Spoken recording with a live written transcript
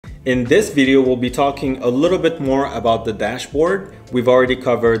In this video, we'll be talking a little bit more about the dashboard. We've already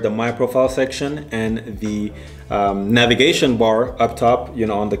covered the My Profile section and the navigation bar up top,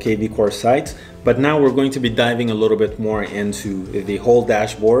 on the KvCORE site. But now we're going to be diving a little bit more into the whole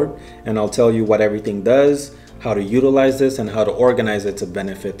dashboard, and I'll tell you what everything does, how to utilize this, and how to organize it to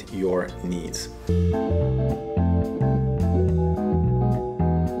benefit your needs.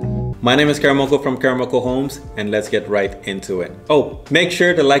 My name is KvCORE from KvCORE Homes, and let's get right into it. Oh, make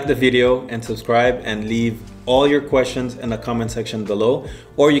sure to like the video and subscribe and leave all your questions in the comment section below,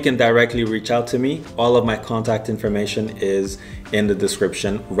 or you can directly reach out to me. All of my contact information is in the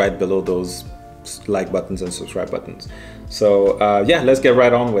description right below those like buttons and subscribe buttons. So yeah, let's get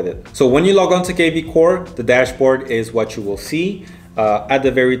right on with it. So when you log on to KvCORE, the dashboard is what you will see. At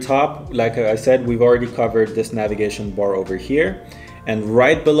the very top, like I said, we've already covered this navigation bar over here. And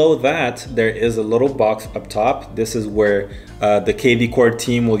right below that, there is a little box up top. This is where the KvCORE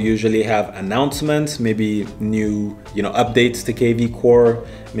team will usually have announcements, maybe new, updates to KvCORE,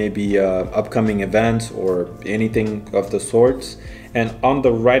 maybe upcoming events or anything of the sorts. And on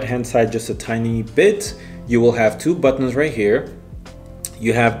the right-hand side, just a tiny bit, you will have two buttons right here.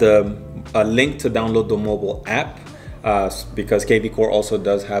 You have a link to download the mobile app. Because KvCORE also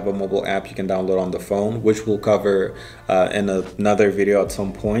does have a mobile app you can download on the phone, which we'll cover in another video at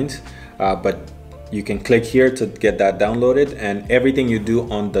some point. But you can click here to get that downloaded, and everything you do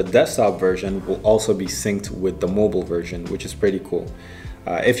on the desktop version will also be synced with the mobile version, which is pretty cool.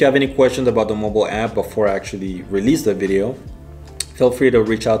 If you have any questions about the mobile app before I actually release the video, feel free to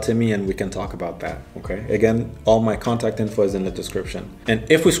reach out to me and we can talk about that, okay? Again, all my contact info is in the description. And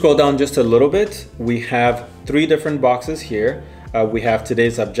if we scroll down just a little bit, we have three different boxes here. We have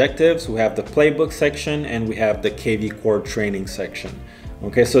today's objectives, we have the playbook section, and we have the KvCORE training section.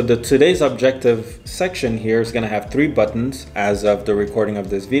 Okay, so the today's objective section here is gonna have three buttons as of the recording of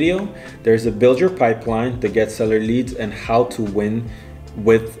this video. There's a build your pipeline, the get seller leads, and how to win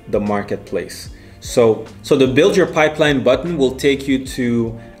with the marketplace. So the build your pipeline button will take you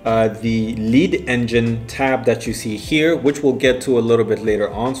to the lead engine tab that you see here, which we'll get to a little bit later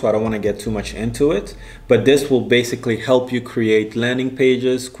on, so I don't want to get too much into it. But this will basically help you create landing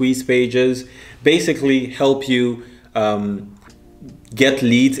pages, squeeze pages, basically help you get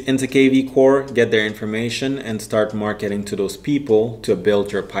leads into KvCORE, get their information, and start marketing to those people to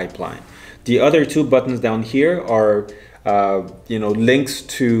build your pipeline. The other two buttons down here are links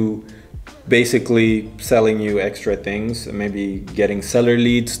to basically selling you extra things, maybe getting seller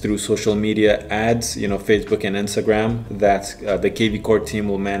leads through social media ads, Facebook and Instagram, that the KvCORE team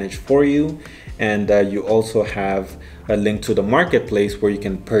will manage for you. And you also have a link to the marketplace where you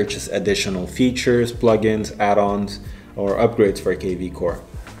can purchase additional features, plugins, add-ons, or upgrades for KvCORE.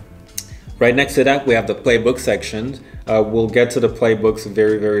 Right next to that, we have the playbook section. We'll get to the playbooks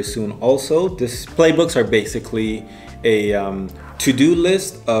very, very soon also. These playbooks are basically a to-do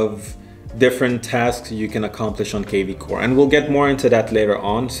list of different tasks you can accomplish on KvCORE, and we'll get more into that later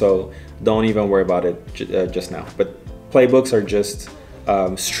on, so don't even worry about it just now. But playbooks are just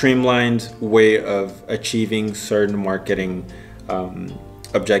streamlined way of achieving certain marketing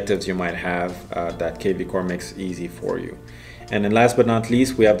objectives you might have that KvCORE makes easy for you. And then last but not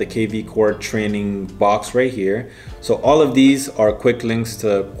least, we have the KvCORE training box right here. So all of these are quick links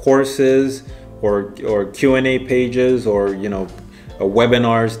to courses or Q&A pages, or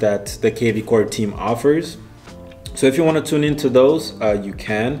webinars that the KvCORE team offers. So if you want to tune into those, you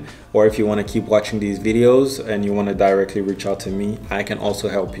can, or if you want to keep watching these videos and you want to directly reach out to me, I can also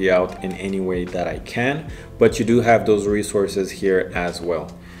help you out in any way that I can, but you do have those resources here as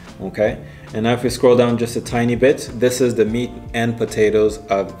well. Okay, and now if we scroll down just a tiny bit, this is the meat and potatoes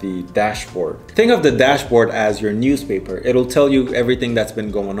of the dashboard. Think of the dashboard as your newspaper. It'll tell you everything that's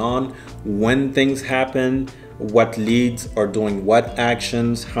been going on, when things happen, what leads are doing what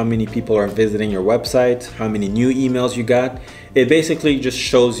actions, how many people are visiting your website, how many new emails you got. It basically just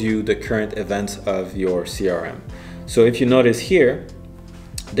shows you the current events of your CRM. So if you notice here,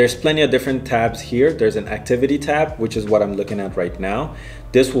 there's plenty of different tabs here. There's an activity tab, which is what I'm looking at right now.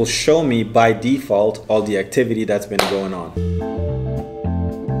 This will show me by default all the activity that's been going on.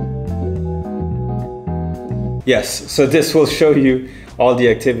 Yes, so this will show you all the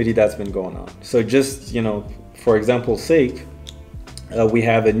activity that's been going on. So just, for example's sake, we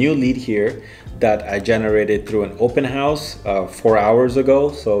have a new lead here that I generated through an open house 4 hours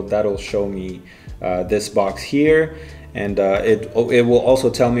ago. So that'll show me this box here. And it will also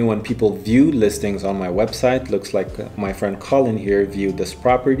tell me when people view listings on my website. Looks like my friend Colin here viewed this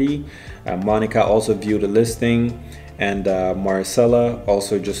property. Monica also viewed a listing. And Marcella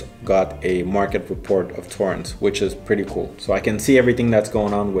also just got a market report of torrents, which is pretty cool. So I can see everything that's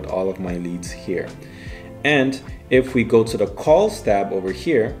going on with all of my leads here. And if we go to the calls tab over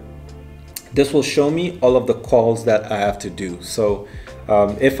here, this will show me all of the calls that I have to do. So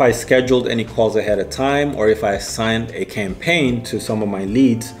if I scheduled any calls ahead of time, or if I assigned a campaign to some of my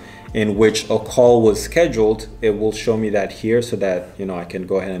leads in which a call was scheduled, it will show me that here so that, you know, I can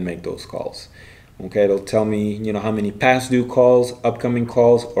go ahead and make those calls. Okay, it'll tell me, you know, how many past due calls, upcoming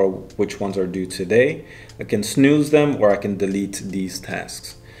calls, or which ones are due today. I can snooze them, or I can delete these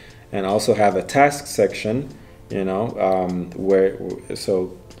tasks. And I also have a task section, you know,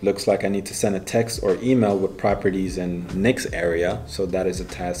 so looks like I need to send a text or email with properties in Nick's area. So that is a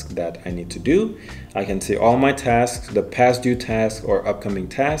task that I need to do. I can see all my tasks, the past due tasks or upcoming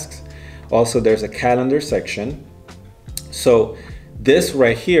tasks. Also, there's a calendar section. So this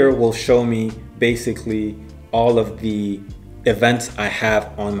right here will show me basically all of the events I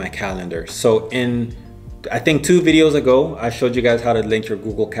have on my calendar. So in, I think 2 videos ago, I showed you guys how to link your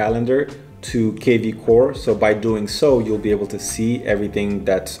Google Calendar to KvCORE. So by doing so, you'll be able to see everything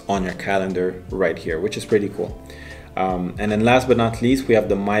that's on your calendar right here, which is pretty cool. And then last but not least, we have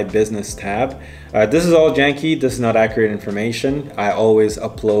the My Business tab. This is all janky. This is not accurate information. I always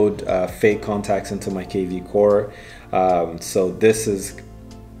upload fake contacts into my KvCORE. So this is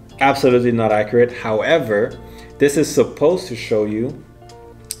absolutely not accurate. However, this is supposed to show you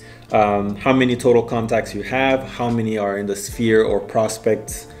how many total contacts you have, how many are in the sphere or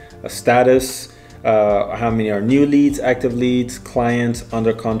prospects status, how many are new leads, active leads, clients,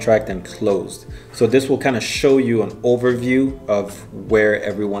 under contract, and closed. So this will kind of show you an overview of where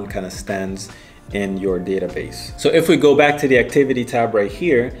everyone kind of stands in your database. So if we go back to the activity tab right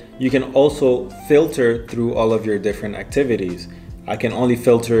here, you can also filter through all of your different activities. I can only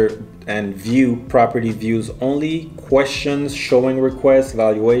filter and view property views only, questions, showing requests,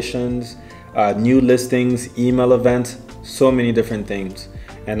 valuations, new listings, email events, so many different things.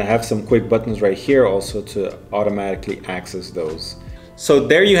 And I have some quick buttons right here also to automatically access those. So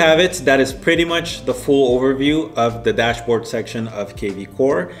there you have it. That is pretty much the full overview of the dashboard section of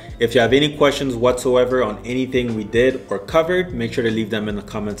KvCORE. If you have any questions whatsoever on anything we did or covered, make sure to leave them in the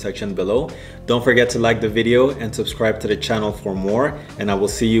comment section below. Don't forget to like the video and subscribe to the channel for more, and I will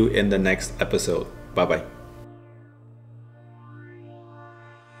see you in the next episode. Bye-bye.